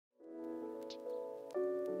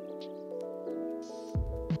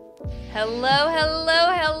Hello,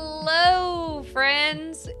 hello, hello,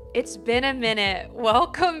 friends. It's been a minute.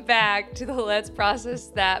 Welcome back to the Let's Process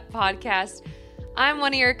That podcast. I'm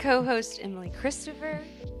one of your co-hosts, Emily Christopher.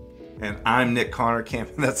 And I'm Nick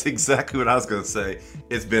Connerkamp, and that's exactly what I was going to say.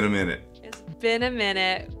 It's been a minute. It's been a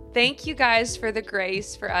minute. Thank you guys for the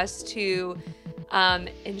grace for us to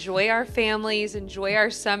enjoy our families, enjoy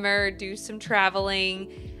our summer, do some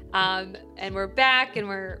traveling. And we're back and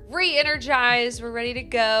we're re-energized. We're ready to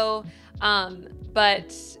go.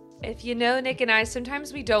 But if you know Nick and I,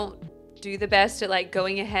 sometimes we don't do the best at like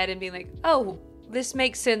going ahead and being like, oh, this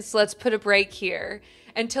makes sense. Let's put a break here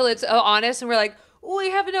until it's honest. And we're like, we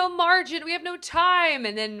have no margin. We have no time.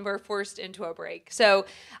 And then we're forced into a break. So,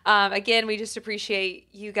 again, we just appreciate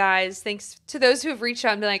you guys. Thanks to those who have reached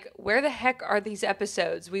out and been like, where the heck are these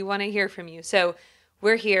episodes? We want to hear from you. So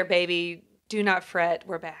we're here, baby. Do not fret.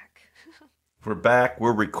 We're back. We're back.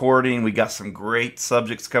 We're recording. We got some great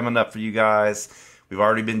subjects coming up for you guys. We've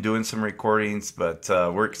already been doing some recordings, but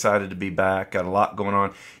we're excited to be back. Got a lot going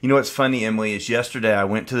on. You know what's funny, Emily, is yesterday I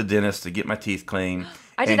went to the dentist to get my teeth cleaned.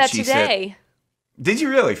 I did that today. Did you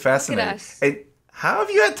really? Fascinating. Look at us. And how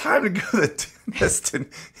have you had time to go to the dentist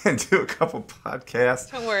and do a couple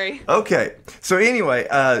podcasts? Don't worry. Okay. So anyway,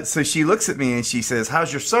 so she looks at me and she says,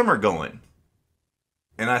 how's your summer going?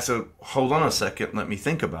 And I said, hold on a second. Let me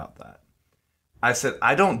think about that. I said,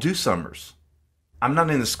 I don't do summers. I'm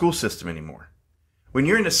not in the school system anymore. When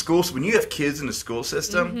you're in the school, when you have kids in the school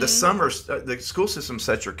system, the school system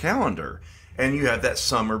sets your calendar, and you have that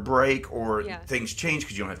summer break, or things change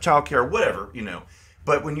because you don't have childcare, or whatever, you know.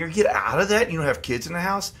 But when you get out of that, and you don't have kids in the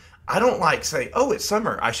house, I don't like say, oh, it's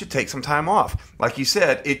summer, I should take some time off. Like you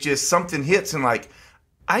said, it just something hits and like,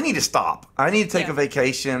 I need to stop. I need to take a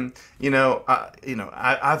vacation.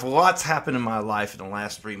 I've lots happened in my life in the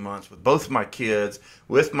last 3 months with both of my kids,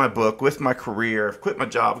 with my book, with my career. I've quit my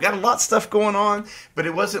job. Got a lot of stuff going on, but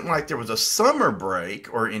it wasn't like there was a summer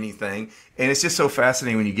break or anything. And it's just so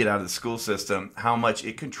fascinating when you get out of the school system how much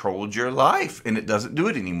it controlled your life, and it doesn't do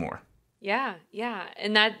it anymore. Yeah.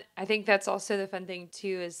 And I think that's also the fun thing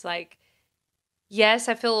too, is like, yes,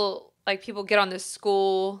 I feel like people get on the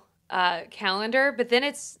school calendar, but then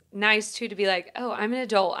it's nice too to be like, oh, I'm an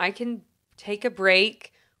adult. I can take a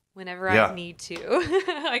break whenever I need to.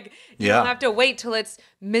 Like, you don't have to wait till it's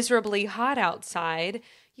miserably hot outside.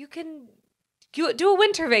 You can do a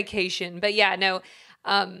winter vacation. But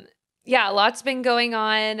lots been going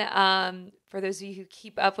on. For those of you who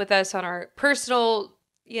keep up with us on our personal,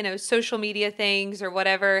 social media things or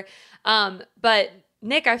whatever. But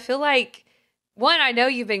Nick, I feel like, one, I know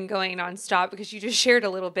you've been going nonstop because you just shared a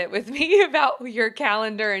little bit with me about your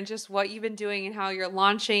calendar and just what you've been doing and how you're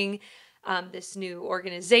launching this new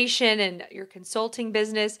organization and your consulting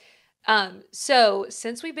business. So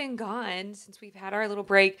since we've been gone, since we've had our little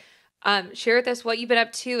break, share with us what you've been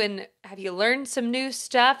up to, and have you learned some new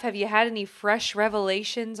stuff? Have you had any fresh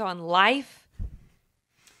revelations on life?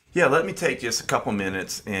 Yeah, let me take just a couple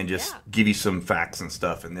minutes and just give you some facts and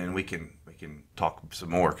stuff, and then we can talk some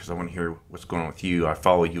more because I want to hear what's going on with you. I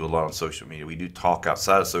follow you a lot on social media. We do talk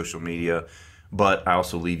outside of social media, but I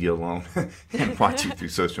also leave you alone and watch you through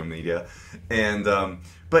social media. And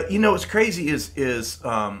but what's crazy is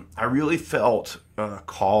I really felt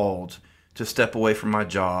called to step away from my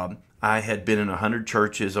job. I had been in 100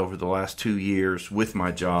 churches over the last 2 years with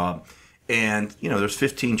my job, and there's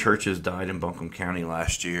 15 churches died in Buncombe County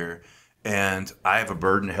last year. And I have a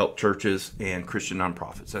burden to help churches and Christian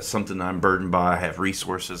nonprofits. That's something I'm burdened by. I have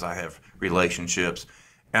resources. I have relationships.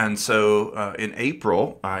 And so in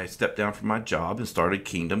April, I stepped down from my job and started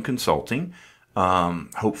Kingdom Consulting.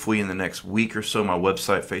 Hopefully in the next week or so, my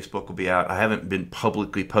website, Facebook will be out. I haven't been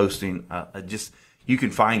publicly posting. You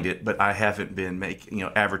can find it, but I haven't been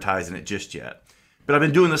advertising it just yet. But I've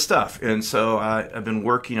been doing this stuff. And so I've been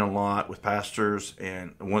working a lot with pastors.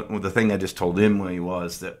 And the thing I just told Emily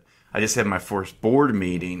was that I just had my first board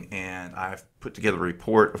meeting, and I've put together a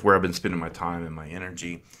report of where I've been spending my time and my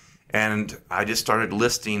energy. And I just started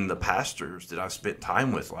listing the pastors that I spent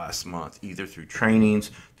time with last month, either through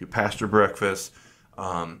trainings, through pastor breakfast,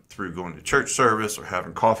 through going to church service or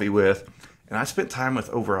having coffee with. And I spent time with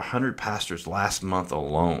over 100 pastors last month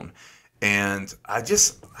alone. And I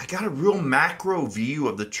got a real macro view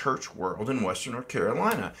of the church world in Western North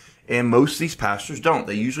Carolina. And most of these pastors don't.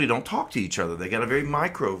 They usually don't talk to each other. They got a very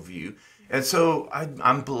micro view. And so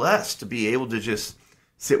I'm blessed to be able to just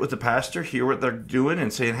sit with the pastor, hear what they're doing,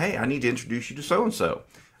 and saying, hey, I need to introduce you to so-and-so.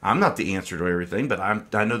 I'm not the answer to everything, but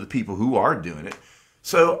I know the people who are doing it.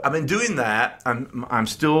 So I've been doing that. I'm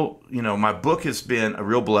still, my book has been a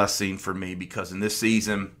real blessing for me because in this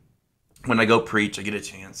season, when I go preach, I get a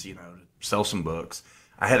chance, to sell some books.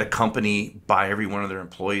 I had a company buy every one of their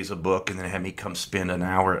employees a book and then had me come spend an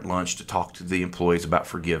hour at lunch to talk to the employees about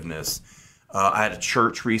forgiveness. I had a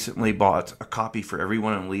church recently bought a copy for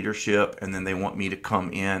everyone in leadership, and then they want me to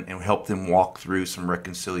come in and help them walk through some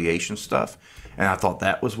reconciliation stuff. And I thought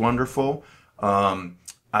that was wonderful.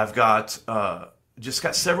 I've got just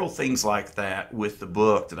got several things like that with the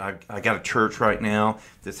book that I got a church right now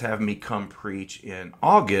that's having me come preach in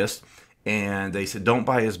August. And they said, don't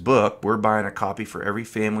buy his book. We're buying a copy for every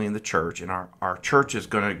family in the church. And our church is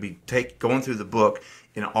going to be going through the book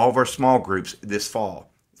in all of our small groups this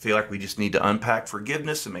fall. I feel like we just need to unpack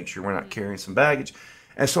forgiveness and make sure we're not carrying some baggage.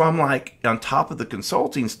 And so I'm like, on top of the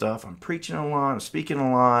consulting stuff, I'm preaching a lot, I'm speaking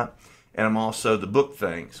a lot, and I'm also the book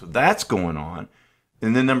thing. So that's going on.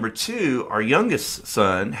 And then number 2, our youngest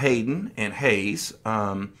son, Hayden and Hayes,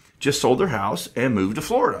 just sold their house and moved to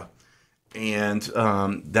Florida. And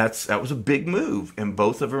that was a big move. And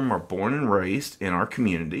both of them are born and raised in our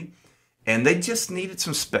community. And they just needed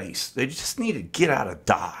some space. They just need to get out of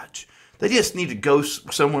Dodge. They just need to go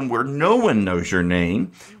somewhere where no one knows your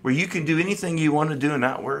name, where you can do anything you want to do and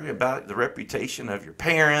not worry about the reputation of your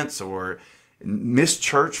parents, or miss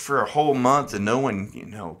church for a whole month and no one,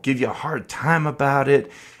 give you a hard time about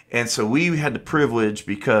it. And so we had the privilege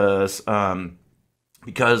because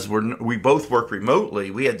we both work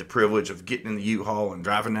remotely, we had the privilege of getting in the U-Haul and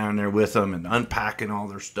driving down there with them and unpacking all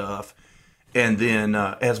their stuff. And then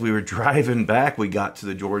as we were driving back, we got to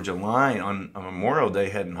the Georgia line on Memorial Day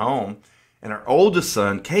heading home. And our oldest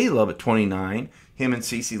son, Caleb, at 29, him and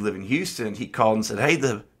Cece live in Houston. He called and said, hey,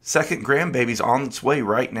 the second grandbaby's on its way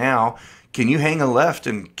right now. Can you hang a left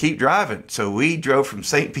and keep driving? So we drove from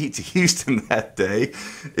St. Pete to Houston that day.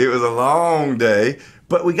 It was a long day.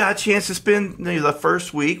 But we got a chance to spend the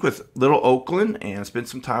first week with little Oakland and spend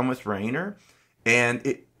some time with Rainer.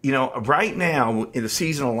 And, right now in the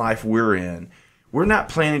season of life we're in, we're not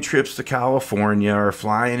planning trips to California or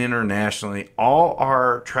flying internationally. All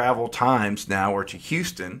our travel times now are to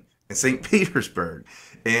Houston and St. Petersburg.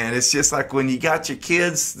 And it's just like when you got your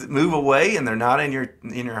kids that move away and they're not in your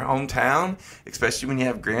hometown, especially when you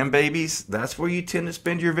have grandbabies, that's where you tend to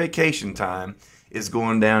spend your vacation time, is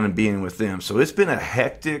going down and being with them. So it's been a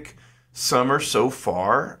hectic summer so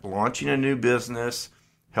far, launching a new business,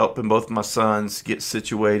 helping both my sons get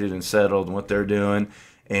situated and settled in what they're doing,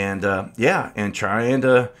 and and trying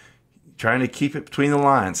to keep it between the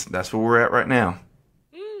lines. That's where we're at right now.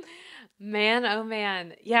 Man, oh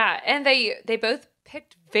man, yeah, and they both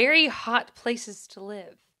picked very hot places to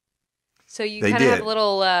live. So you kind of have a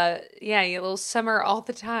little, a little summer all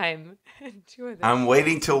the time. I'm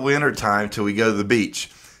waiting till winter time till we go to the beach.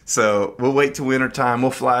 So we'll wait till winter time.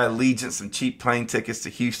 We'll fly Allegiant some cheap plane tickets to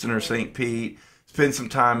Houston or St. Pete, spend some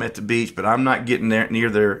time at the beach. But I'm not getting near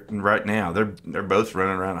there right now. They're both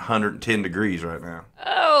running around 110 degrees right now.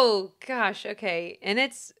 Oh gosh, okay. And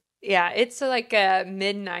it's like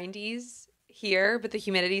mid 90s here, but the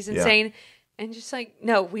humidity's insane. Yeah. And just like,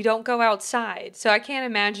 no, we don't go outside. So I can't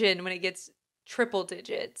imagine when it gets triple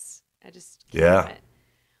digits. I just can't.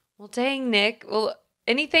 Well, dang, Nick. Well,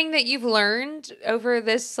 anything that you've learned over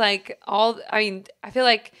this, I feel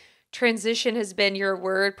like transition has been your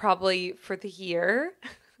word probably for the year.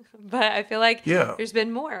 But I feel like there's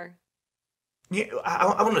been more. Yeah,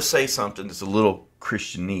 I want to say something that's a little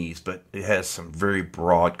Christianese, but it has some very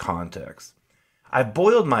broad context. I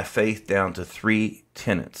boiled my faith down to 3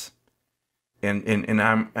 tenets. And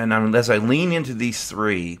I'm as I lean into these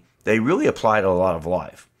 3, they really apply to a lot of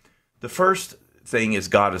life. The first thing is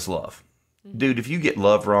God is love. Dude, if you get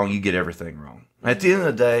love wrong, you get everything wrong. At the end of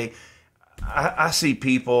the day, I see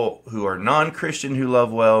people who are non-Christian who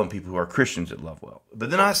love well and people who are Christians that love well. But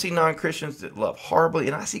then I see non-Christians that love horribly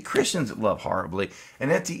and I see Christians that love horribly.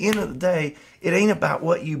 And at the end of the day, it ain't about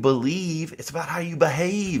what you believe. It's about how you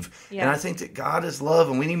behave. Yeah. And I think that God is love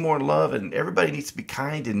and we need more love and everybody needs to be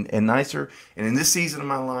kind and nicer. And in this season of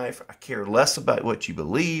my life, I care less about what you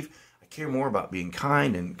believe. I care more about being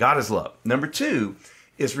kind, and God is love. Number 2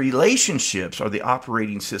 is relationships are the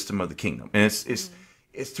operating system of the kingdom. And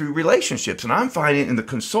it's through relationships. And I'm finding in the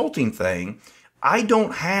consulting thing, I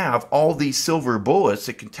don't have all these silver bullets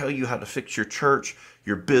that can tell you how to fix your church,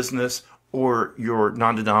 your business, or your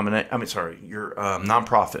nonprofit.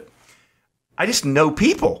 I just know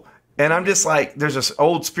people. And I'm just like, there's this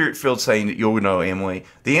old spirit-filled saying that you'll know, Emily,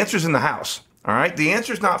 the answer's in the house. All right. The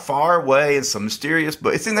answer's not far away and some mysterious,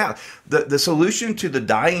 but it's in that. The solution to the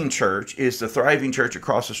dying church is the thriving church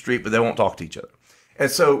across the street, but they won't talk to each other.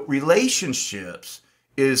 And so relationships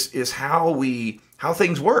is how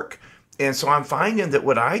things work. And so I'm finding that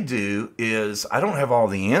what I do is I don't have all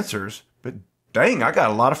the answers, but dang, I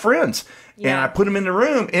got a lot of friends. And I put them in the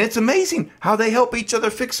room, and it's amazing how they help each other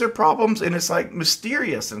fix their problems, and it's like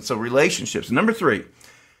mysterious. And so relationships. Number 3,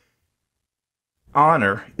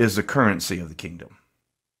 honor is the currency of the kingdom.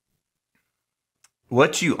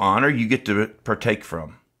 What you honor, you get to partake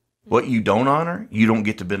from. What you don't honor, you don't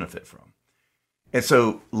get to benefit from. And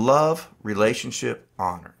so love, relationship,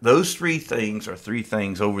 honor. Those 3 things are 3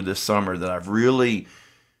 things over this summer that I've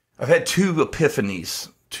had 2 epiphanies,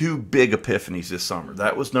 2 big epiphanies this summer.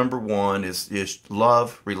 That was number 1 is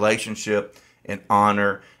love, relationship, and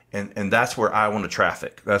honor. And that's where I want to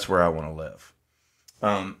traffic. That's where I want to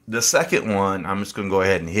live. The second one, I'm just going to go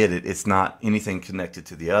ahead and hit it. It's not anything connected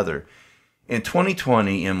to the other. In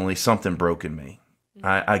 2020, Emily, something broke in me.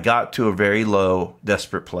 I got to a very low,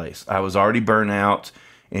 desperate place. I was already burnt out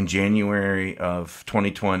in January of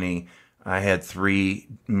 2020. I had 3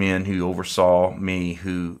 men who oversaw me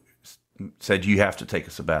who said, you have to take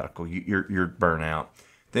a sabbatical. You're burnt out.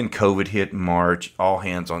 Then COVID hit in March. All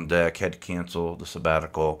hands on deck. Had to cancel the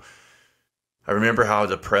sabbatical. I remember how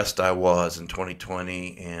depressed I was in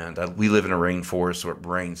 2020, and we live in a rainforest, so it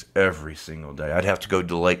rains every single day. I'd have to go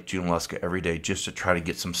to Lake Junaluska every day just to try to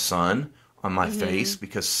get some sun on my face,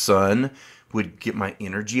 because sun would get my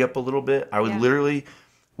energy up a little bit. I would literally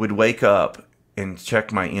wake up and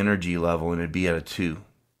check my energy level, and it'd be at a 2.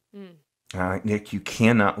 Nick, you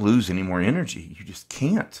cannot lose any more energy. You just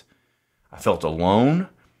can't. I felt alone.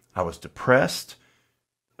 I was depressed.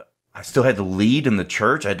 I still had to lead in the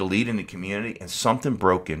church. I had to lead in the community, and something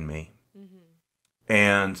broke in me.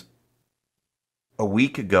 And a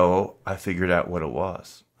week ago, I figured out what it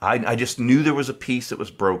was. I just knew there was a piece that was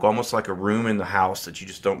broke, almost like a room in the house that you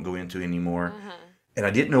just don't go into anymore. And I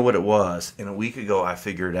didn't know what it was. And a week ago, I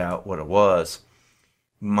figured out what it was.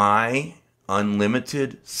 My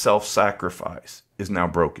unlimited self-sacrifice is now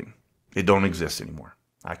broken. It don't exist anymore.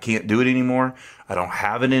 I can't do it anymore. I don't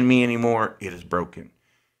have it in me anymore. It is broken.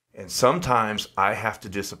 And sometimes I have to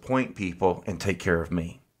disappoint people and take care of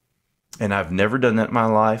me. And I've never done that in my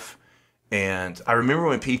life. And I remember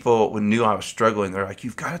when people knew I was struggling, they're like,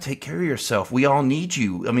 you've got to take care of yourself. We all need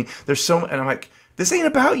you. I mean, and I'm like, this ain't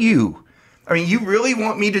about you. I mean, you really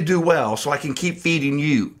want me to do well so I can keep feeding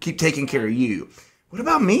you, keep taking care of you. What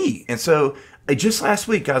about me? And so just last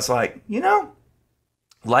week, I was like,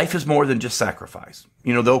 life is more than just sacrifice.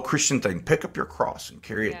 The old Christian thing, pick up your cross and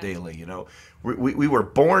carry it daily. We were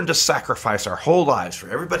born to sacrifice our whole lives for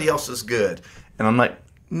everybody else's good. And I'm like,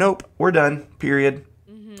 nope, we're done, period.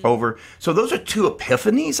 Over. So those are 2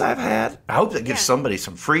 epiphanies I've had. I hope that gives somebody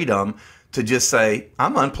some freedom to just say,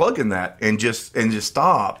 I'm unplugging that and just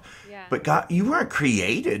stop. But God, you weren't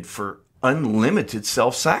created for unlimited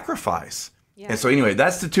self-sacrifice. And so anyway,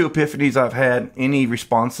 that's the 2 epiphanies I've had. Any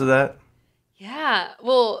response to that? Yeah.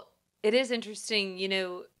 Well, it is interesting,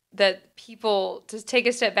 that people just take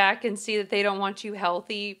a step back and see that they don't want you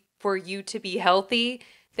healthy for you to be healthy.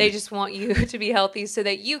 They just want you to be healthy so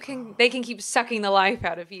that they can keep sucking the life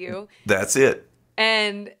out of you. That's it.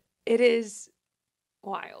 And it is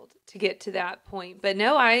wild to get to that point. But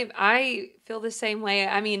no, I feel the same way.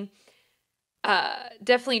 I mean,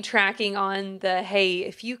 definitely tracking on hey,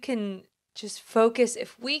 if we can just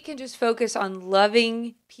focus on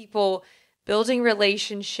loving people, building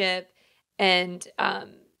relationship, and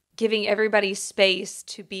giving everybody space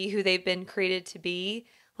to be who they've been created to be,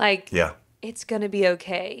 it's going to be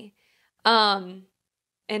okay. And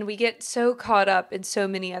we get so caught up in so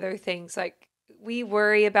many other things. Like, we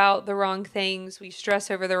worry about the wrong things. We stress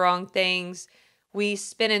over the wrong things. We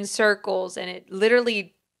spin in circles, and it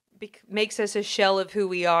literally makes us a shell of who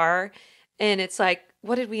we are. And it's like,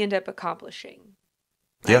 what did we end up accomplishing?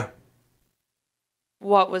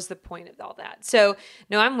 What was the point of all that? So,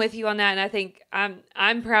 no, I'm with you on that. And I think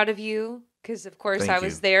I'm proud of you because, of course, I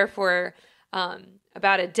was there for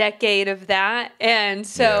about a decade of that. And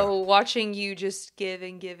so watching you just give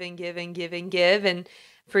and give and give and give and give, and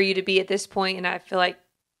for you to be at this point, and I feel like,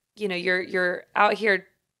 you're out here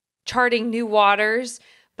charting new waters,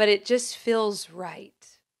 but it just feels right.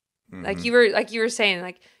 Like you were saying,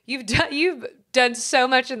 like you've done so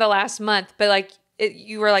much in the last month, but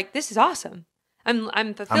you were like, this is awesome.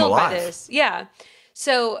 I'm fulfilled by this. Yeah.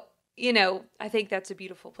 So, I think that's a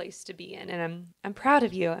beautiful place to be in, and I'm proud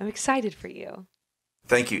of you. I'm excited for you.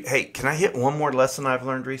 Thank you. Hey, can I hit one more lesson I've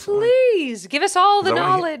learned recently? Please give us all the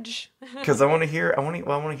knowledge. Because I want to hear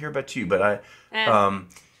about you. But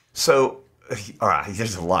so all right,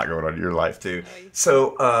 there's a lot going on in your life too.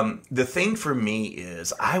 So the thing for me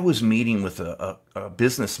is, I was meeting with a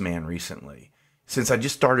businessman recently. Since I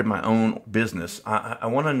just started my own business, I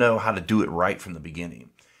want to know how to do it right from the beginning.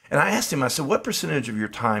 And I asked him, I said, what percentage of your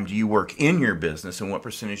time do you work in your business and what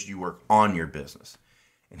percentage do you work on your business?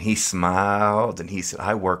 And he smiled and he said,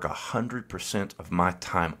 I work 100% of my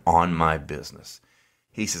time on my business.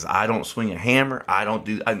 He says, I don't swing a hammer. I don't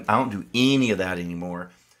do any of that anymore.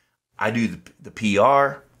 I do the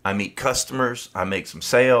PR. I meet customers. I make some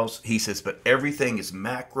sales. He says, but everything is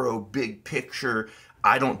macro, big picture.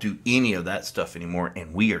 I don't do any of that stuff anymore.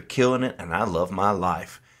 And we are killing it. And I love my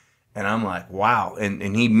life. And I'm like, wow.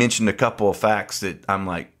 And he mentioned a couple of facts that I'm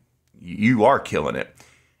like, you are killing it.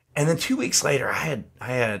 And then 2 weeks later, I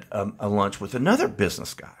had a lunch with another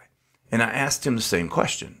business guy. And I asked him the same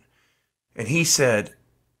question. And he said,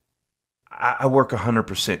 I work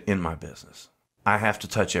 100% in my business. I have to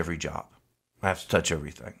touch every job. I have to touch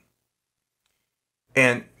everything.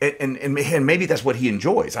 And maybe that's what he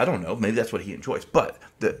enjoys. I don't know. Maybe that's what he enjoys. But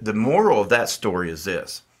the moral of that story is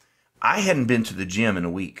this. I hadn't been to the gym in a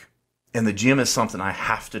week. And the gym is something I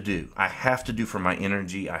have to do. I have to do for my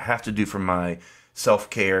energy. I have to do for my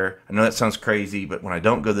self-care. I know that sounds crazy, but when I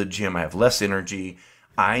don't go to the gym, I have less energy.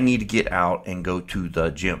 I need to get out and go to the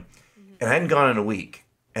gym. Mm-hmm. And I hadn't gone in a week.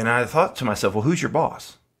 And I thought to myself, well, who's your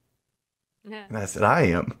boss? Yeah. And I said, I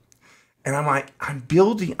am. And I'm like, I'm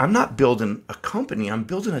not building a company. I'm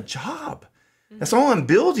building a job. Mm-hmm. That's all I'm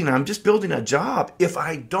building. I'm just building a job if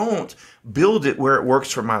I don't build it where it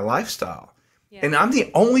works for my lifestyle. Yeah. And I'm the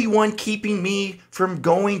only one keeping me from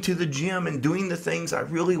going to the gym and doing the things I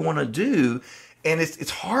really want to do. And it's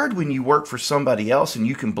hard when you work for somebody else and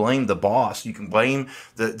you can blame the boss. You can blame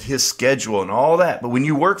his schedule and all that. But when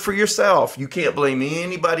you work for yourself, you can't blame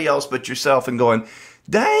anybody else but yourself and going,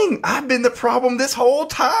 dang, I've been the problem this whole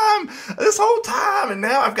time. And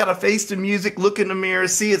now I've got to face the music, look in the mirror,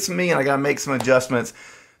 see it's me, and I got to make some adjustments.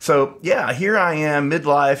 So yeah, here I am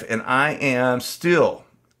midlife and I am still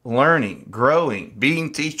learning, growing,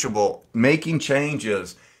 being teachable, making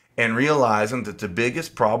changes, and realizing that the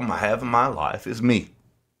biggest problem I have in my life is me.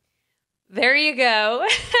 There you go.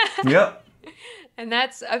 Yep. And I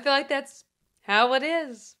feel like that's how it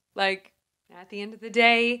is. Like, at the end of the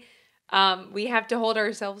day, we have to hold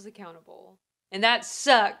ourselves accountable. And that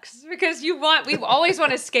sucks because we always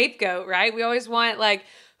want a scapegoat, right? We always want, like,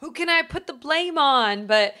 who can I put the blame on?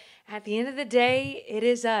 But at the end of the day, it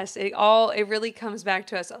is us. It really comes back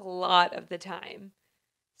to us a lot of the time.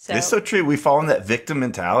 So, it's so true. We fall in that victim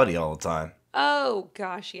mentality all the time. Oh,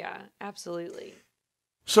 gosh, yeah, absolutely.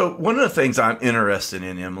 So one of the things I'm interested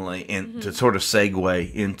in, Emily, and to sort of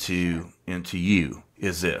segue into you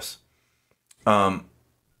is this. One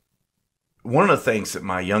of the things that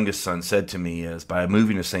my youngest son said to me is, by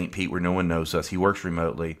moving to St. Pete where no one knows us, he works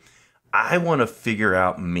remotely, I want to figure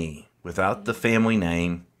out me without the family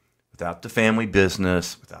name, without the family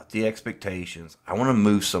business, without the expectations. I want to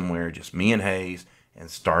move somewhere, just me and Hayes, and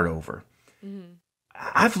start over. Mm-hmm.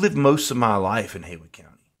 I've lived most of my life in Haywood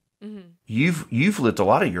County. Mm-hmm. You've lived a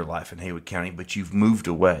lot of your life in Haywood County, but you've moved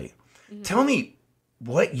away. Mm-hmm. Tell me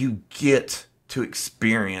what you get to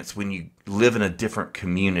experience when you live in a different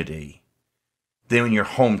community than in your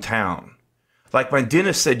hometown. Like my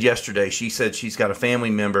dentist said yesterday, she said she's got a family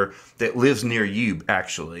member that lives near you,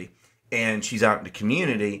 actually, and she's out in the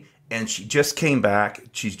community. And she just came back.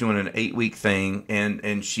 She's doing an 8-week thing.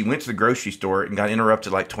 And she went to the grocery store and got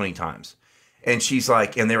interrupted like 20 times. And she's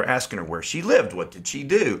like, and they were asking her where she lived. What did she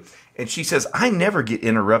do? And she says, I never get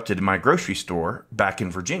interrupted in my grocery store back in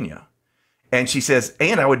Virginia. And she says,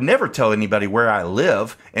 and I would never tell anybody where I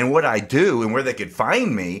live and what I do and where they could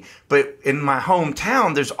find me. But in my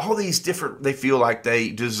hometown, there's all these different, they feel like they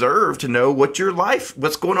deserve to know what's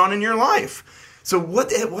going on in your life. So what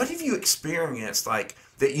have you experienced, like,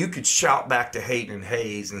 that you could shout back to Hayden and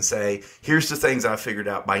Hayes and say, here's the things I figured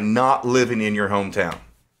out by not living in your hometown?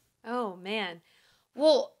 Oh, man.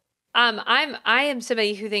 Well, I am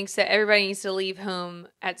somebody who thinks that everybody needs to leave home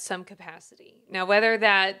at some capacity. Now, whether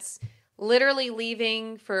that's literally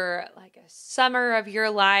leaving for like a summer of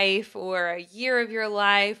your life or a year of your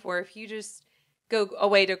life, or if you just go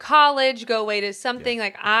away to college, go away to something,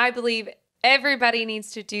 like, I believe everybody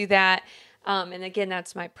needs to do that. And again,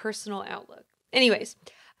 that's my personal outlook. Anyways,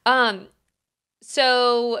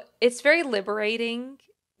 so it's very liberating.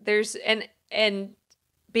 There's and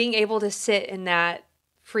being able to sit in that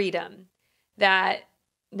freedom that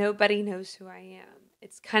nobody knows who I am.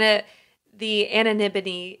 It's kind of the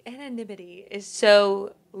anonymity is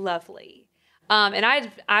so lovely. And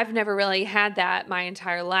I've never really had that my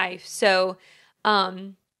entire life. So,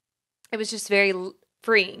 it was just very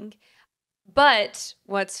freeing. But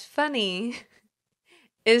what's funny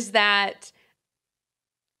is that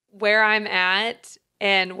where I'm at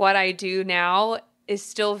and what I do now is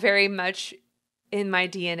still very much in my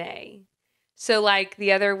DNA. So like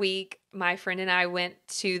the other week, my friend and I went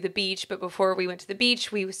to the beach, but before we went to the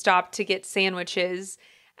beach, we stopped to get sandwiches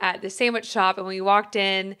at the sandwich shop. And when we walked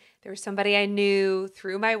in, there was somebody I knew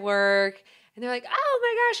through my work. And they're like, oh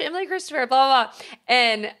my gosh, Emily Christopher, blah, blah, blah.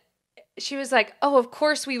 And she was like, oh, of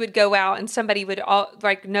course we would go out and somebody would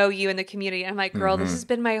know you in the community. And I'm like, girl, this has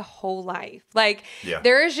been my whole life. Like,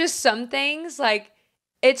 there is just some things like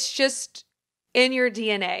it's just in your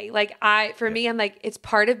DNA. Like for me, I'm like, it's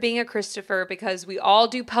part of being a Christopher because we all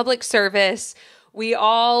do public service. We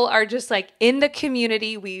all are just like in the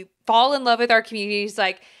community. We fall in love with our communities.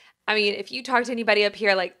 Like, I mean, if you talk to anybody up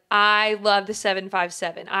here, like I love the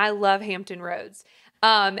 757. I love Hampton Roads.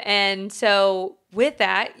 And so with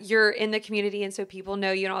that, you're in the community. And so people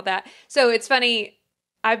know you and all that. So it's funny.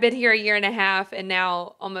 I've been here a year and a half and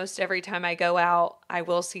now almost every time I go out, I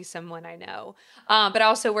will see someone I know. But I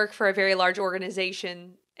also work for a very large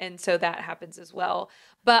organization. And so that happens as well.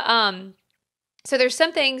 But, so there's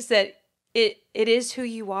some things that it is who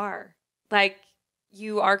you are. Like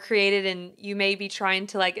you are created and you may be trying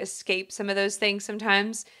to like escape some of those things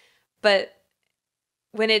sometimes, but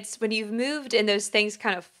when you've moved and those things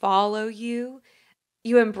kind of follow you,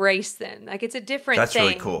 you embrace them. Like it's a different thing. That's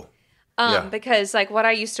really cool. Because like what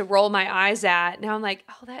I used to roll my eyes at, now I'm like,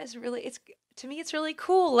 oh, that is really, to me, it's really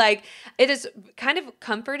cool. Like it is kind of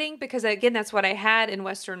comforting because again, that's what I had in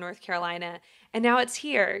Western North Carolina. And now it's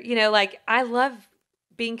here, like I love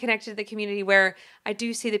being connected to the community where I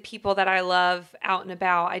do see the people that I love out and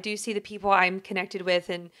about. I do see the people I'm connected with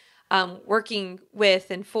and working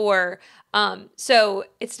with and for. So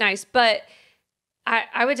it's nice, but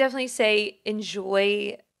I would definitely say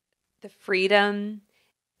enjoy the freedom,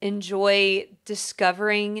 enjoy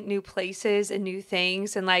discovering new places and new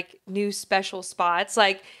things and like new special spots.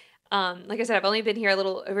 Like I said, I've only been here a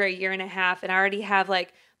little over a year and a half and I already have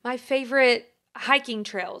like my favorite hiking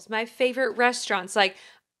trails, my favorite restaurants, like,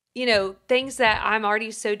 things that I'm already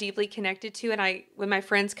so deeply connected to. And when my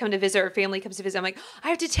friends come to visit or family comes to visit, I'm like, I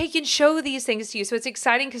have to take and show these things to you. So it's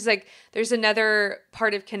exciting because like there's another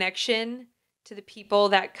part of connection to the people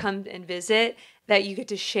that come and visit that you get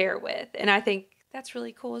to share with. And I think that's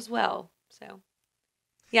really cool as well. So,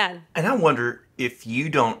 yeah. And I wonder if you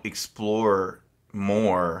don't explore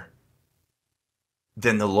more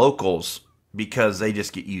than the locals because they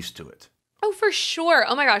just get used to it. Oh, for sure.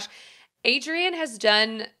 Oh my gosh. Adrian has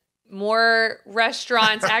done more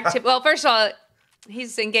restaurants, well, first of all,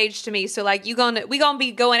 he's engaged to me. So like we gonna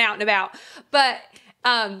be going out and about, but,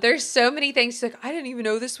 there's so many things. He's like, I didn't even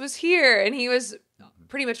know this was here. And he was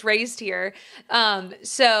pretty much raised here.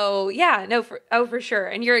 So yeah, no, for sure.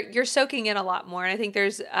 And you're soaking in a lot more. And I think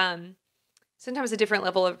there's, sometimes a different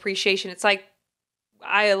level of appreciation. It's like,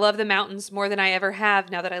 I love the mountains more than I ever have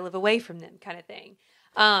now that I live away from them kind of thing.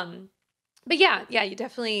 But yeah, you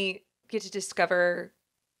definitely get to discover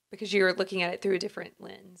because you're looking at it through a different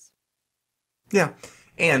lens. Yeah.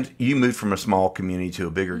 And you moved from a small community to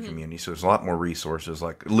a bigger community, so there's a lot more resources.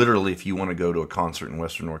 Like literally, if you want to go to a concert in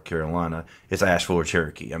Western North Carolina, it's Asheville or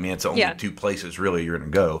Cherokee. I mean, it's only two places really you're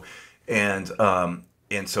going to go.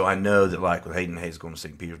 And so I know that like with Hayden Hayes going to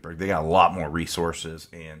St. Petersburg, they got a lot more resources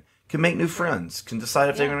and can make new friends, can decide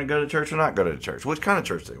if they're going to go to church or not go to church, which kind of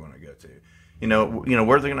church they want to go to.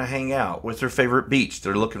 Where they're going to hang out, what's their favorite beach.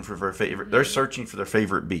 They're looking for their favorite. They're searching for their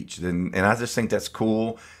favorite beach, and I just think that's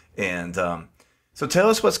cool. And so tell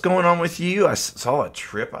us what's going on with you. I saw a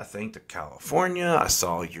trip, I think, to California. I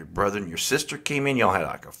saw your brother and your sister came in. Y'all had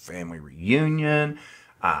like a family reunion.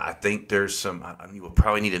 I think there's some. We'll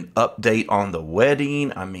probably need an update on the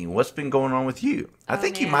wedding. I mean, what's been going on with you? I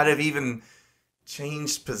think you might have even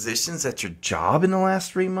changed positions at your job in the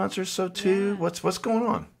last 3 months or so too. Yeah. What's going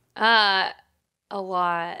on? A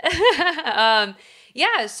lot.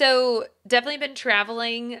 So definitely been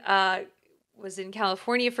traveling. Was in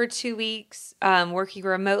California for 2 weeks, working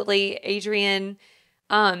remotely. Adrian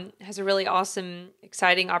has a really awesome,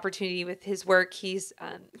 exciting opportunity with his work. He's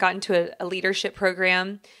gotten to a leadership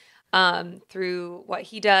program through what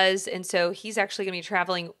he does. And so he's actually going to be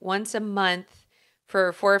traveling once a month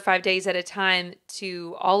for 4 or 5 days at a time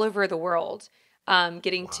to all over the world,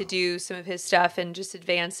 getting to do some of his stuff and just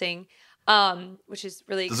advancing. Which is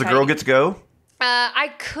really exciting. Does a girl get to go?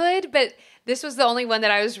 I could, but this was the only one that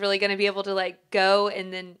I was really going to be able to like go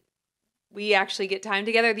and then we actually get time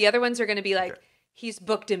together. The other ones are going to be like, he's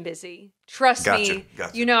booked and busy. Trust me.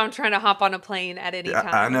 Gotcha. I'm trying to hop on a plane at any time.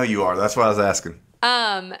 I know you are. That's why I was asking.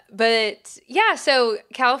 But yeah, so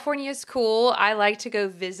California is cool. I like to go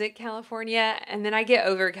visit California and then I get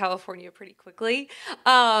over California pretty quickly.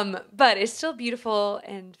 But it's still beautiful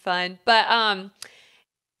and fun. But,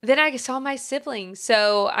 then I saw my siblings.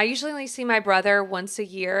 So I usually only see my brother once a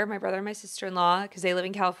year, my brother and my sister-in-law, because they live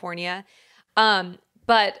in California.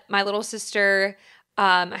 But my little sister,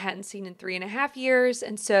 I hadn't seen in 3.5 years.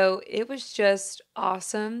 And so it was just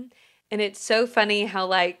awesome. And it's so funny how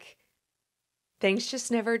like things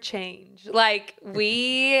just never change. Like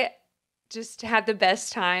we just had the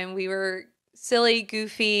best time. We were silly,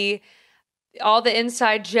 goofy, all the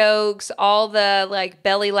inside jokes, all the like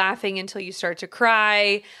belly laughing until you start to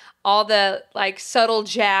cry, all the like subtle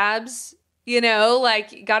jabs,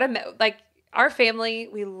 like like our family,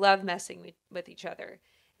 we love messing with each other.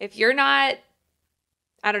 If you're not,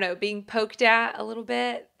 I don't know, being poked at a little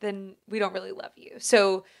bit, then we don't really love you.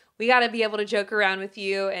 So we got to be able to joke around with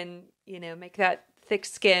you and, make that thick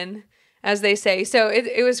skin, as they say. So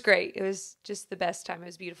it was great. It was just the best time. It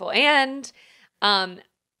was beautiful. And I'm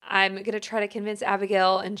going to try to convince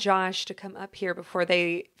Abigail and Josh to come up here before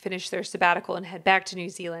they finish their sabbatical and head back to New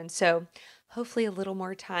Zealand. So hopefully a little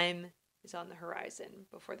more time is on the horizon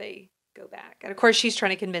before they go back. And of course, she's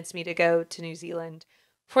trying to convince me to go to New Zealand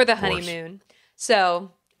for the honeymoon.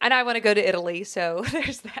 So, and I want to go to Italy. So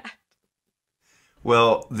there's that.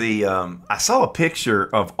 Well, I saw a picture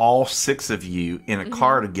of all 6 of you in a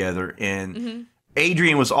car together, and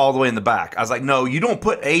Adrian was all the way in the back. I was like, no, you don't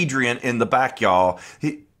put Adrian in the back, y'all.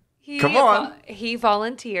 Come on. He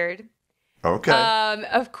volunteered. Okay.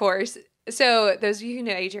 Of course. So those of you who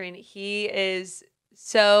know Adrian, he's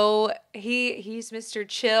Mr.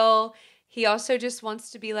 Chill. He also just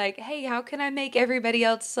wants to be like, hey, how can I make everybody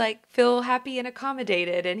else like feel happy and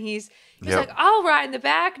accommodated? And he's like, I'll ride in the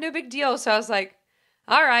back, no big deal. So I was like,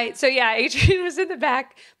 all right. So yeah, Adrian was in the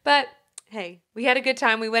back, but hey, we had a good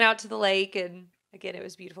time. We went out to the lake and again, it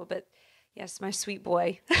was beautiful, but yes, my sweet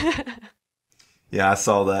boy. Yeah, I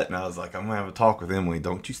saw that and I was like, I'm going to have a talk with Emily.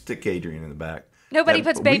 Don't you stick Adrian in the back. Nobody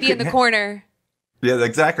puts baby in the corner. Yeah,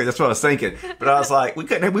 exactly. That's what I was thinking. But I was like,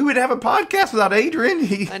 we would have a podcast without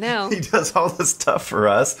Adrian. I know. He does all this stuff for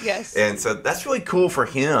us. Yes. And so that's really cool for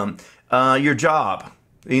him. Your job.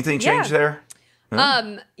 Anything changed there?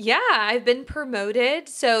 Huh? Yeah, I've been promoted,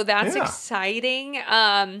 so that's exciting.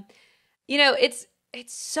 It's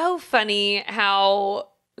so funny how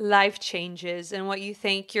life changes and what you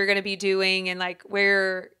think you're going to be doing and like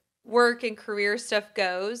where work and career stuff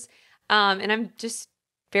goes. And I'm just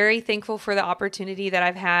very thankful for the opportunity that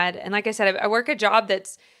I've had. And like I said, I work a job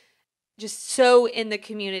that's just so in the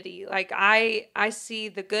community. Like I see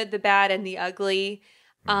the good, the bad, and the ugly.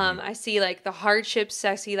 I see like the hardships,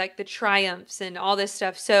 I see like the triumphs and all this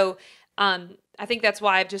stuff. So I think that's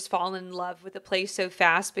why I've just fallen in love with the place so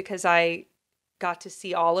fast, because I got to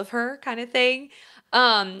see all of her kind of thing.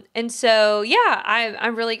 And so, yeah,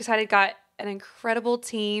 I'm really excited. Got an incredible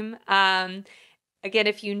team. Again,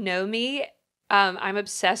 if you know me, I'm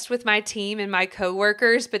obsessed with my team and my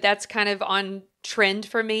coworkers, but that's kind of on trend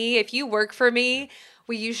for me. If you work for me,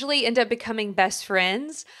 we usually end up becoming best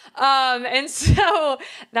friends. And so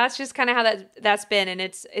that's just kind of how that's been. And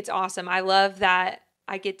it's awesome. I love that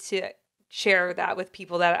I get to share that with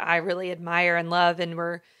people that I really admire and love, and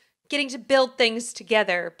we're getting to build things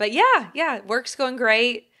together. But yeah, work's going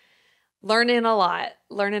great. Learning a lot.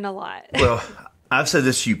 Well, I've said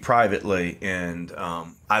this to you privately, and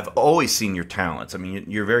I've always seen your talents. I mean,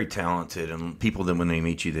 you're very talented, and people that when they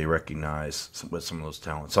meet you, they recognize what some of those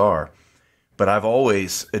talents are. But I've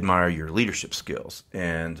always admired your leadership skills,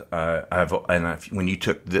 and when you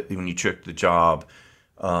took the job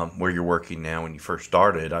where you're working now, when you first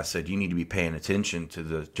started, I said you need to be paying attention to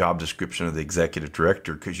the job description of the executive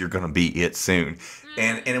director, because you're going to be it soon,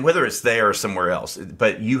 and whether it's there or somewhere else,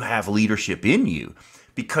 but you have leadership in you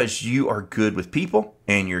because you are good with people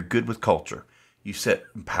and you're good with culture. You set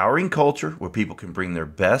empowering culture where people can bring their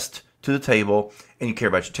best to the table, and you care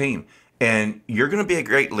about your team. And you're going to be a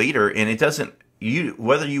great leader, and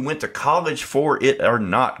whether you went to college for it or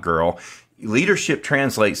not, girl, leadership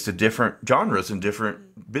translates to different genres and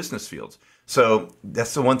different business fields. So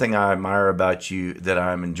that's the one thing I admire about you that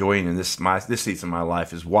I'm enjoying in this season of my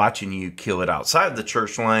life, is watching you kill it outside of the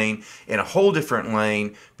church lane in a whole different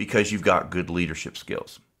lane, because you've got good leadership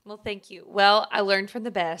skills. Well, thank you. Well, I learned from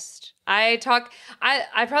the best. I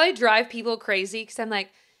probably drive people crazy because I'm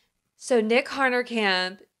like, so Nick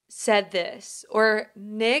Harnerkamp said this, or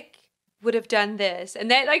Nick would have done this,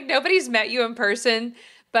 and that like nobody's met you in person,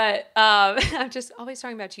 but I'm just always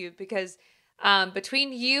talking about you because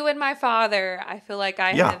between you and my father, I feel like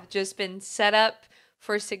I have just been set up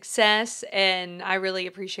for success, and I really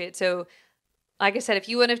appreciate it. So like I said, if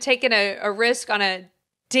you wouldn't have taken a risk on a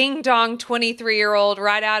ding dong 23-year-old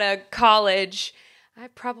right out of college, I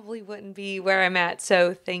probably wouldn't be where I'm at.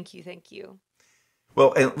 So thank you.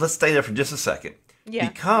 Well, and let's stay there for just a second. Yeah.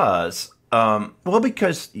 Because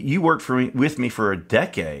you worked with me for a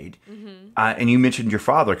decade, and you mentioned your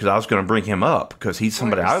father because I was going to bring him up because he's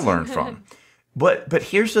somebody I learned from. But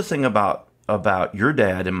here's the thing about your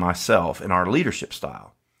dad and myself and our leadership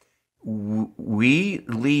style. We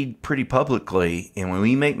lead pretty publicly, and when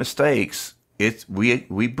we make mistakes,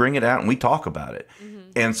 we bring it out and we talk about it.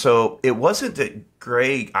 And so it wasn't that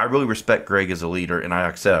Greg. I really respect Greg as a leader, and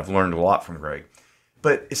like I said, I've learned a lot from Greg.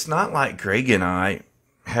 But it's not like Greg and I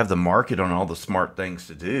have the market on all the smart things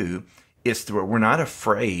to do. It's we're not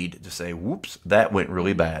afraid to say, "Whoops, that went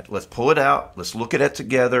really bad. Let's pull it out. Let's look at it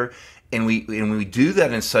together." And we do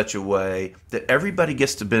that in such a way that everybody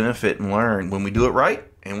gets to benefit and learn when we do it right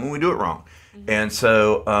and when we do it wrong. And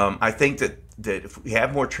so I think that if we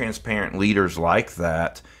have more transparent leaders like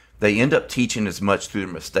that, they end up teaching as much through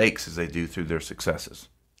their mistakes as they do through their successes.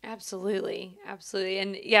 Absolutely. Absolutely.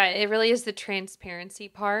 And yeah, it really is the transparency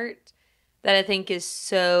part that I think is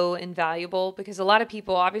so invaluable because a lot of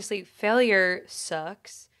people, obviously, failure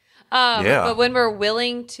sucks. But when we're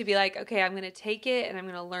willing to be like, okay, I'm going to take it and I'm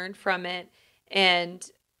going to learn from it. And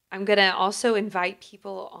I'm going to also invite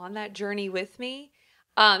people on that journey with me.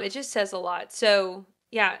 It just says a lot. So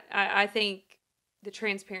yeah, I think the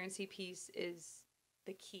transparency piece is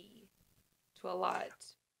the key to a lot.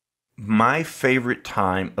 My favorite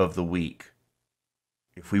time of the week,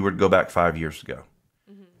 if we were to go back 5 years ago,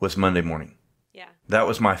 was Monday morning. Yeah. That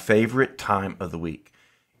was my favorite time of the week.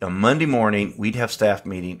 On Monday morning, we'd have staff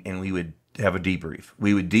meeting and we would have a debrief.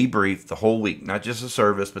 We would debrief the whole week, not just the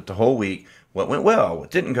service, but the whole week. What went well, what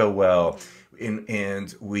didn't go well.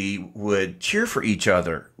 And we would cheer for each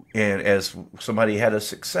other. And as somebody had a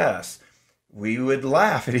success, we would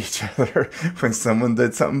laugh at each other when someone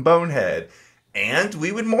did something bonehead. And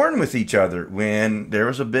we would mourn with each other when there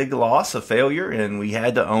was a big loss, a failure, and we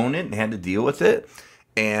had to own it and had to deal with it.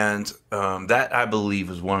 And that, I believe,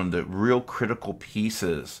 is one of the real critical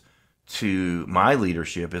pieces to my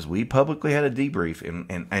leadership is we publicly had a debrief.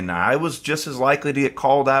 And I was just as likely to get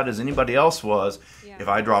called out as anybody else was if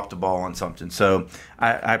I dropped the ball on something. So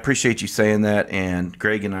I appreciate you saying that. And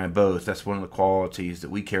Greg and I both, that's one of the qualities that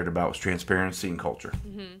we cared about was transparency and culture.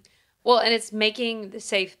 Well, and it's making the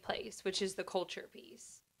safe place, which is the culture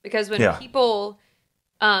piece. Because when people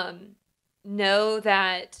know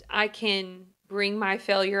that I can bring my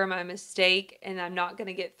failure or my mistake and I'm not going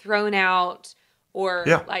to get thrown out or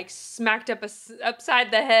like smacked upside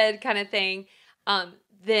the head kind of thing,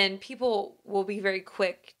 then people will be very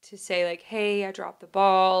quick to say like, hey, I dropped the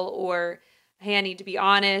ball, or hey, I need to be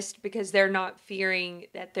honest, because they're not fearing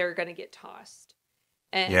that they're going to get tossed.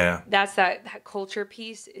 And that's that culture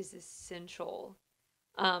piece is essential.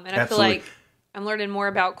 And I feel like I'm learning more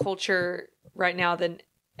about culture right now than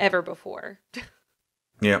ever before.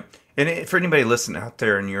 Yeah. And for anybody listening out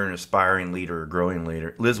there and you're an aspiring leader or growing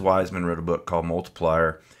leader, Liz Wiseman wrote a book called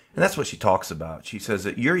Multiplier. And that's what she talks about. She says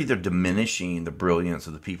that you're either diminishing the brilliance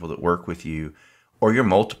of the people that work with you or you're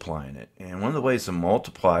multiplying it. And one of the ways to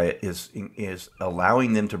multiply it is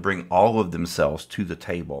allowing them to bring all of themselves to the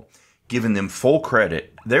table, giving them full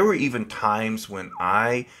credit. There were even times when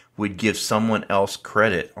I would give someone else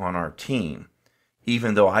credit on our team,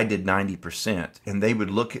 even though I did 90%. And they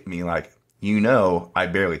would look at me like, I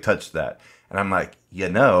barely touched that. And I'm like,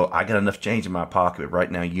 I got enough change in my pocket right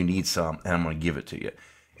now. You need some, and I'm going to give it to you.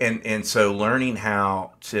 And so learning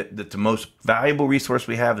how that the most valuable resource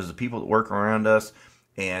we have is the people that work around us,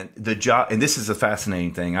 and the job. And this is a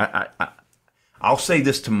fascinating thing. I'll say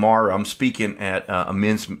this tomorrow. I'm speaking at a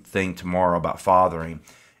men's thing tomorrow about fathering,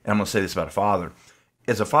 and I'm going to say this about a father.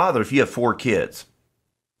 As a father, if you have 4 kids,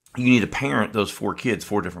 you need to parent those 4 kids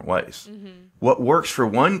 4 different ways. What works for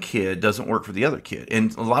one kid doesn't work for the other kid.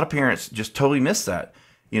 And a lot of parents just totally miss that.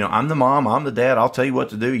 I'm the mom, I'm the dad, I'll tell you what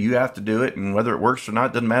to do, you have to do it, and whether it works or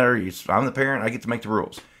not, doesn't matter. I'm the parent, I get to make the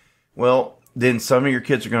rules. Well, then some of your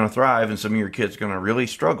kids are going to thrive and some of your kids are going to really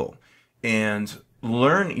struggle. And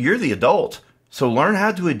you're the adult, so learn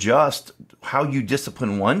how to adjust how you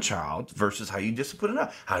discipline one child versus how you discipline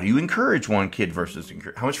another. How do you encourage one kid versus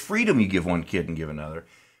how much freedom you give one kid and give another.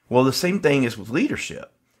 Well, the same thing is with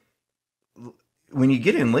leadership. When you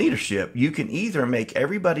get in leadership, you can either make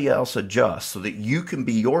everybody else adjust so that you can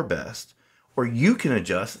be your best, or you can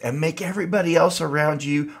adjust and make everybody else around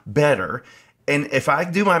you better. And if I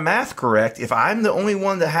do my math correct, if I'm the only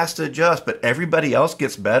one that has to adjust, but everybody else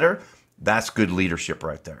gets better, that's good leadership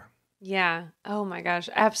right there. Yeah. Oh my gosh.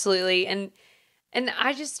 Absolutely. And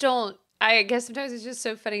I just don't, I guess sometimes it's just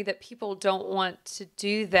so funny that people don't want to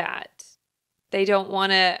do that. They don't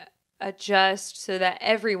want to adjust so that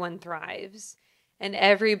everyone thrives and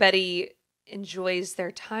everybody enjoys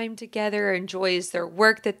their time together, enjoys their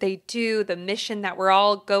work that they do, the mission that we're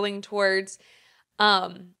all going towards.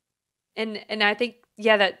 And I think,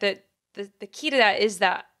 yeah, that the key to that is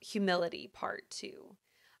that humility part too.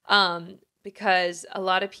 Because a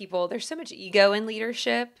lot of people, there's so much ego in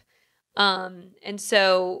leadership. And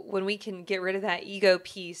so when we can get rid of that ego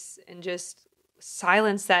piece and just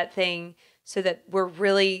silence that thing so that we're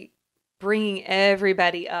really bringing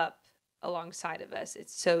everybody up alongside of us,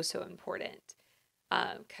 it's so, so important.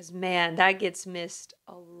 Because, man, that gets missed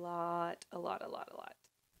a lot.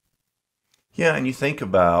 Yeah, and you think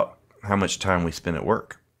about how much time we spend at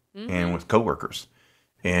work and with coworkers.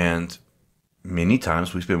 And many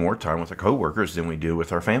times we spend more time with our coworkers than we do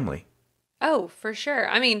with our family. Oh, for sure.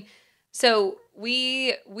 I mean, so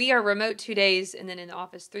we are remote 2 days and then in the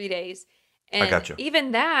office 3 days. And I got you.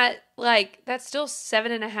 Even that, like, that's still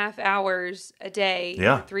 7.5 hours a day,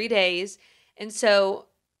 Yeah. 3 days. And so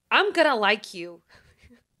I'm going to like you.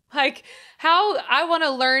 Like, how I want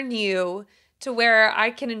to learn you to where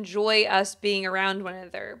I can enjoy us being around one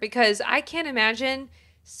another. Because I can't imagine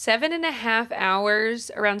 7.5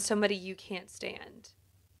 hours around somebody you can't stand.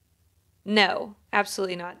 No,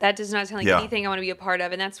 absolutely not. That does not sound like anything I want to be a part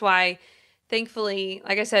of. And that's why, thankfully,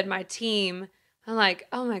 like I said, my team, I'm like,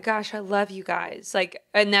 oh my gosh, I love you guys. Like,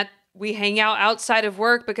 and that we hang out outside of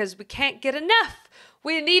work because we can't get enough.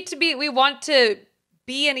 We want to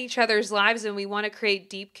be in each other's lives and we want to create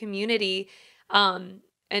deep community. And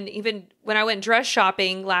even when I went dress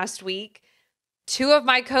shopping last week, 2 of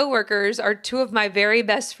my coworkers are 2 of my very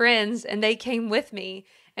best friends and they came with me.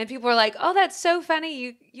 And people are like, oh, that's so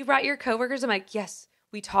funny. You brought your coworkers. I'm like, yes,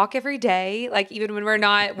 we talk every day. Like, even when we're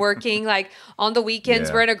not working, like on the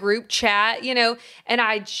weekends, we're in a group chat, and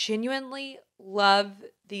I genuinely love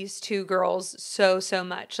these 2 girls so, so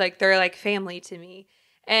much. Like, they're like family to me.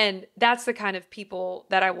 And that's the kind of people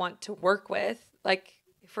that I want to work with. Like,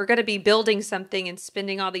 if we're going to be building something and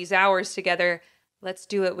spending all these hours together, let's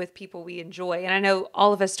do it with people we enjoy. And I know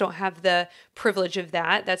all of us don't have the privilege of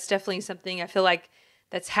that. That's definitely something I feel like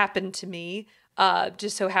that's happened to me.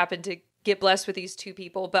 Just so happened to get blessed with these 2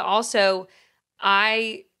 people. But also,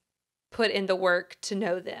 I put in the work to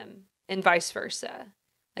know them and vice versa.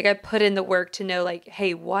 Like, I put in the work to know, like,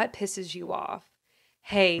 hey, what pisses you off?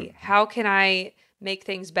 Hey, how can I make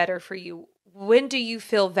things better for you? When do you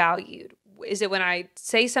feel valued? Is it when I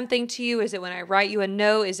say something to you? Is it when I write you a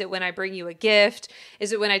note? Is it when I bring you a gift?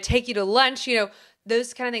 Is it when I take you to lunch?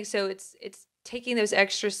 Those kind of things. So it's taking those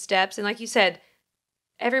extra steps. And like you said,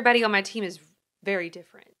 everybody on my team is very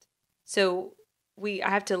different. So I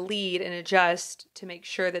have to lead and adjust to make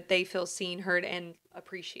sure that they feel seen, heard, and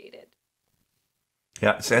appreciated.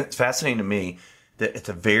 Yeah, it's fascinating to me that at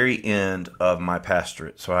the very end of my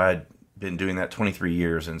pastorate, so I had been doing that 23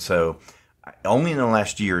 years, and so only in the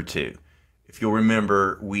last year or 2, if you'll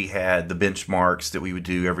remember, we had the benchmarks that we would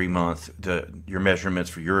do every month, your measurements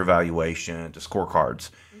for your evaluation, to scorecards.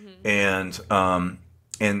 And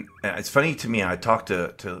it's funny to me, I talked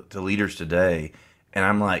to leaders today, and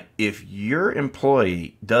I'm like, if your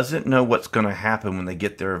employee doesn't know what's going to happen when they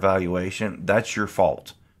get their evaluation, that's your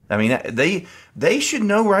fault. I mean, they should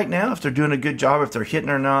know right now if they're doing a good job, if they're hitting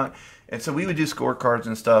or not. And so we would do scorecards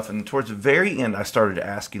and stuff. And towards the very end, I started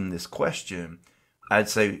asking this question. I'd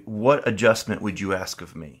say, what adjustment would you ask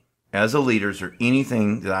of me? As a leader, is there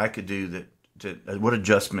anything that I could do what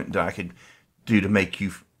adjustment that I could do to make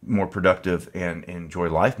you more productive and enjoy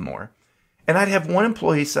life more? And I'd have one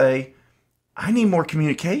employee say, I need more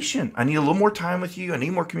communication. I need a little more time with you. I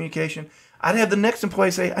need more communication. I'd have the next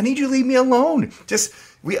employee say, I need you to leave me alone.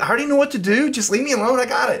 I already know what to do. Just leave me alone. I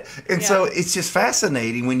got it. And so it's just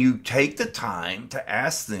fascinating when you take the time to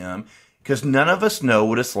ask them, because none of us know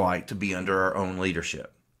what it's like to be under our own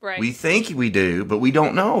leadership. Right. We think we do, but we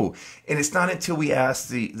don't know. And it's not until we ask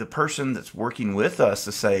the person that's working with us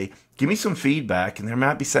to say, give me some feedback. And there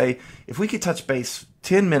might be say, if we could touch base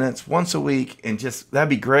 10 minutes once a week and that'd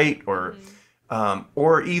be great. Or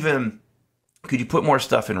even, could you put more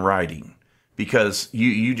stuff in writing? Because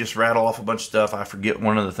you just rattle off a bunch of stuff. I forget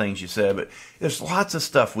one of the things you said, but there's lots of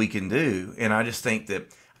stuff we can do. And I just think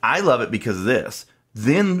that I love it because of this.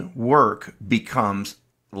 Then work becomes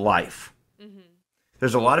life. Mm-hmm.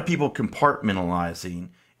 There's a lot of people compartmentalizing,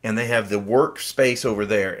 and they have the workspace over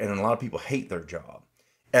there, and a lot of people hate their job.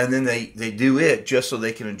 And then they do it just so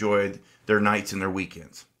they can enjoy their nights and their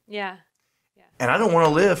weekends. Yeah. And I don't want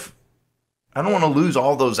to lose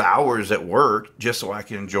all those hours at work just so I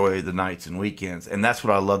can enjoy the nights and weekends. And that's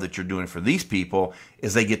what I love that you're doing for these people,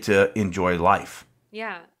 is they get to enjoy life.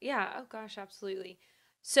 Yeah. Oh gosh, absolutely.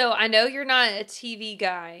 So I know you're not a TV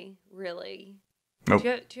guy, really. Nope.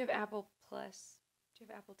 Do you have Apple Plus? Do you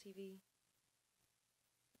have Apple TV?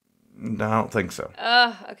 No, I don't think so.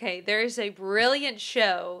 Okay. There's a brilliant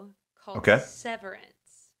show called Severance.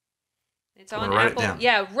 It's on write Apple. it down.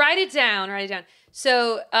 Yeah, write it down. Write it down.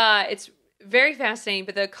 So it's very fascinating,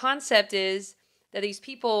 but the concept is that these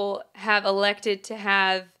people have elected to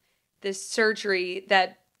have this surgery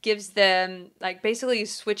that gives them, like, basically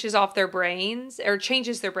switches off their brains or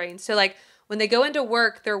changes their brains. So, like, when they go into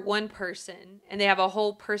work, they're one person and they have a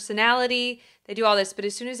whole personality. They do all this, but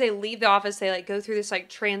as soon as they leave the office, they, like, go through this, like,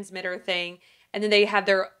 transmitter thing, and then they have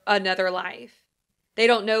their another life. They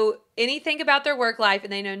don't know anything about their work life,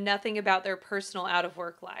 and they know nothing about their personal out of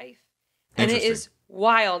work life. And it is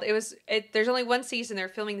wild. There's only one season. They're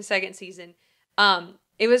filming the second season.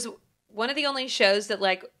 It was one of the only shows that,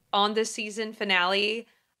 like, on the season finale,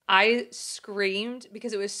 I screamed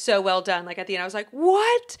because it was so well done. Like, at the end, I was like,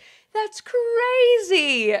 what? That's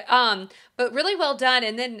crazy. But really well done.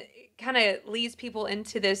 And then it kind of leads people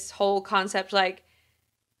into this whole concept, like,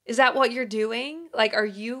 is that what you're doing? Like, are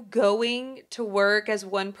you going to work as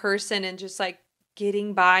one person and just, like,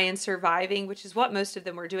 getting by and surviving, which is what most of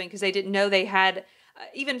them were doing because they didn't know they had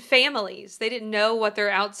even families. They didn't know what their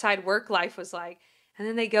outside work life was like. And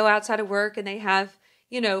then they go outside of work and they have,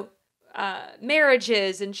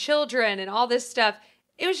 marriages and children and all this stuff.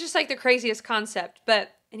 It was just like the craziest concept. But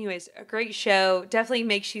anyways, a great show. Definitely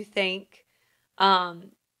makes you think.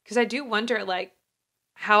 Because I do wonder, like,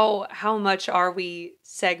 how much are we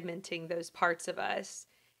segmenting those parts of us?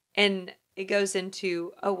 And it goes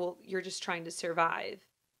into, oh, well, you're just trying to survive.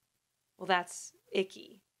 Well, that's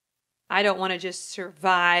icky. I don't want to just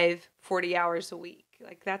survive 40 hours a week.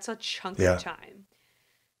 Like, that's a chunk of time.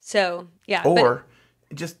 So, yeah. Or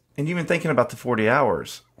and even thinking about the 40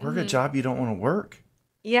 hours, work a job you don't want to work.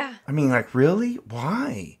 Yeah. I mean, like, really?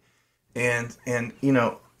 Why? And I'm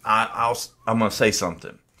going to say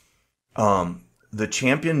something. The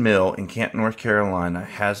Champion Mill in Canton, North Carolina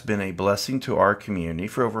has been a blessing to our community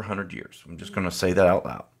for over 100 years. I'm just going to say that out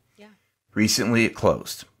loud. Yeah. Recently it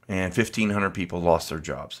closed and 1,500 people lost their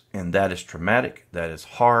jobs. And that is traumatic. That is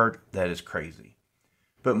hard. That is crazy.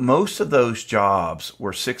 But most of those jobs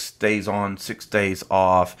were 6 days on, 6 days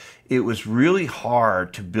off. It was really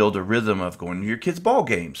hard to build a rhythm of going to your kids' ball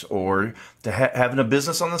games or to having a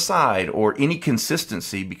business on the side or any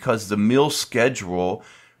consistency because the mill schedule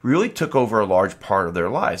really took over a large part of their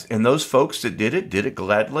lives. And those folks that did it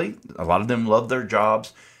gladly. A lot of them loved their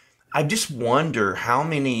jobs. I just wonder how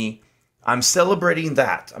many... I'm celebrating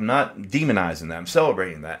that. I'm not demonizing that. I'm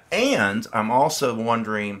celebrating that. And I'm also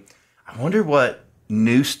wondering, I wonder what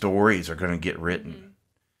new stories are going to get written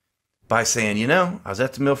by saying, I was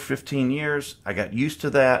at the mill for 15 years. I got used to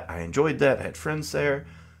that. I enjoyed that. I had friends there.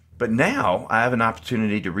 But now I have an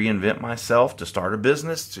opportunity to reinvent myself, to start a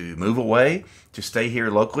business, to move away, to stay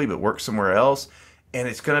here locally, but work somewhere else. And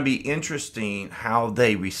it's going to be interesting how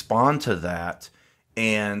they respond to that.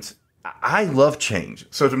 And I love change.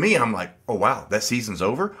 So to me, I'm like, oh, wow, that season's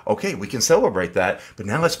over. Okay, we can celebrate that. But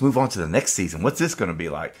now let's move on to the next season. What's this going to be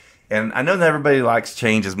like? And I know that everybody likes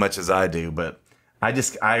change as much as I do, but I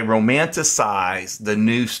romanticize the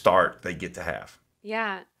new start they get to have.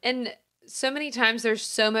 Yeah. And so many times there's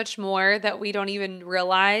so much more that we don't even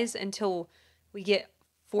realize until we get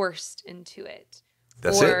forced into it.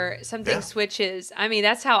 Or something switches. I mean,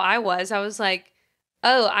 that's how I was. I was like,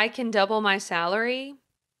 oh, I can double my salary?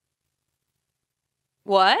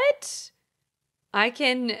 What? I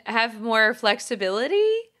can have more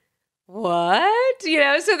flexibility? What?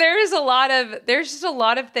 So there's just a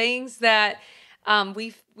lot of things that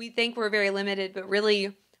we think we're very limited, but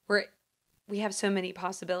really we have so many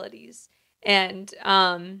possibilities. And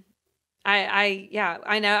I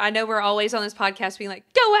know we're always on this podcast being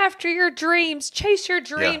like, go after your dreams, chase your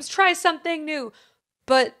dreams, try something new.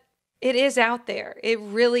 But it is out there. It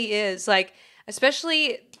really is. Like,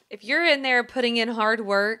 especially if you're in there putting in hard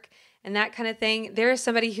work and that kind of thing, there is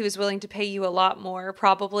somebody who is willing to pay you a lot more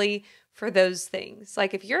probably for those things.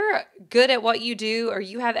 Like, if you're good at what you do or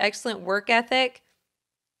you have excellent work ethic,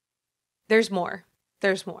 there's more.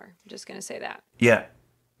 There's more. I'm just going to say that. Yeah.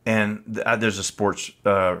 And there's a sports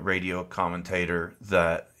radio commentator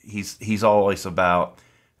that he's always about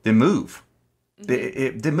the move.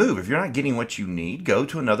 The move. If you're not getting what you need, go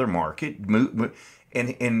to another market. Move.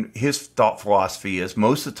 And his thought philosophy is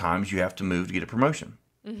most of the times you have to move to get a promotion.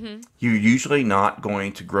 Mm-hmm. You're usually not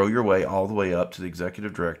going to grow your way all the way up to the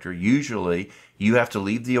executive director. Usually you have to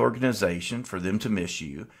leave the organization for them to miss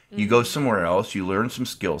you. Mm-hmm. You go somewhere else. You learn some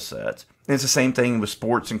skill sets. And it's the same thing with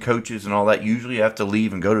sports and coaches and all that. Usually you have to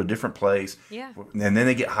leave and go to a different place. Yeah. And then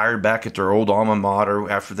they get hired back at their old alma mater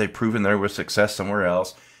after they've proven there was success somewhere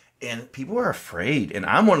else. And people are afraid. And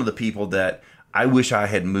I'm one of the people that I wish I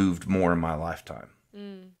had moved more in my lifetime.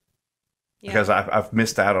 because I've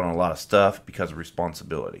missed out on a lot of stuff because of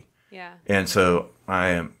responsibility. Yeah. And so I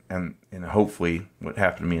am, and hopefully what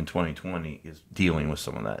happened to me in 2020 is dealing with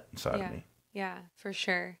some of that inside of me. Yeah, for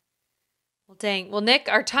sure. Well, dang. Well, Nick,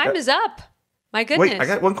 our time is up. My goodness. Wait, I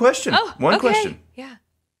got one question. Oh, one okay. question. Yeah.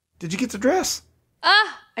 Did you get the dress?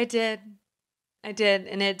 I did.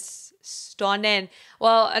 And it's stunning.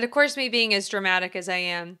 Well, and of course, me being as dramatic as I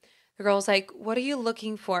am, the girl's like, what are you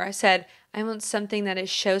looking for? I said, I want something that is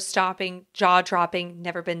show-stopping, jaw-dropping,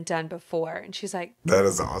 never been done before. And she's like, that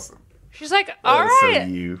is awesome. She's like, all right. So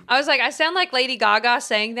you. I was like, I sound like Lady Gaga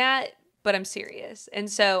saying that, but I'm serious. And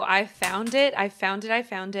so I found it. And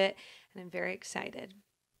I'm very excited.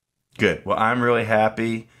 Good. Well, I'm really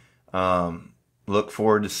happy. Look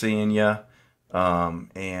forward to seeing you.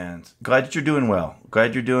 And glad that you're doing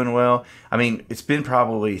well. I mean, it's been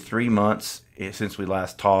probably 3 months since we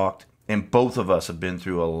last talked, and both of us have been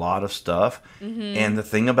through a lot of stuff. Mm-hmm. And the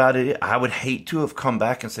thing about it, I would hate to have come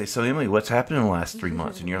back and say, so Emily, what's happened in the last 3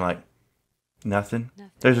 months? And you're like, nothing.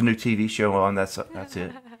 There's a new TV show on. That's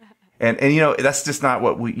it. And that's just not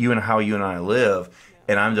what you and I live.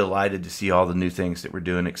 And I'm delighted to see all the new things that we're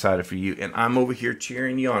doing. Excited for you. And I'm over here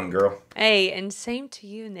cheering you on, girl. Hey, and same to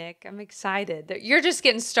you, Nick. I'm excited. You're just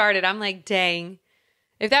getting started. I'm like, dang.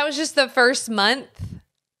 If that was just the first month,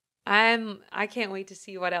 I can't wait to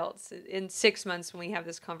see what else in 6 months when we have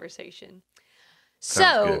this conversation.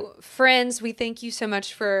 So, friends, we thank you so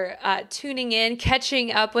much for tuning in,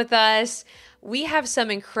 catching up with us. We have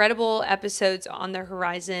some incredible episodes on the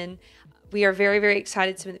horizon. We are very, very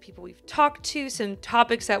excited. Some of the people we've talked to, some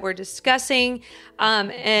topics that we're discussing.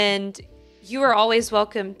 And you are always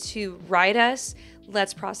welcome to write us.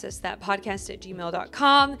 Let's process that podcast at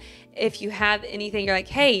gmail.com. If you have anything, you're like,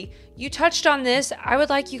 hey, you touched on this. I would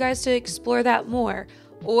like you guys to explore that more.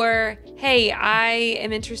 Or, hey, I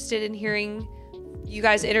am interested in hearing you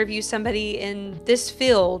guys interview somebody in this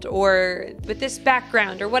field or with this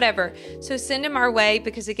background or whatever. So send them our way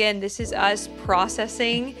because, again, this is us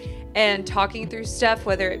processing and talking through stuff,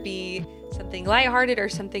 whether it be something lighthearted or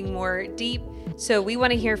something more deep. So we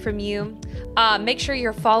want to hear from you. Make sure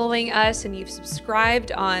you're following us and you've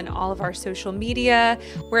subscribed on all of our social media.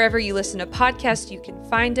 Wherever you listen to podcasts, you can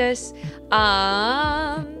find us.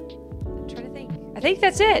 I'm trying to think. I think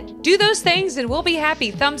that's it. Do those things and we'll be happy.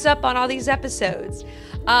 Thumbs up on all these episodes.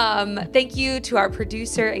 Thank you to our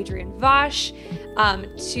producer, Adrian Wos,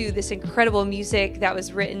 to this incredible music that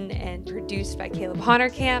was written and produced by Caleb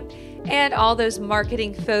Honerkamp, and all those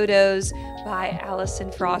marketing photos by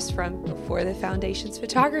Allison Frost from Before the Foundations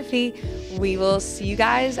Photography. We will see you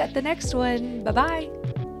guys at the next one. Bye-bye.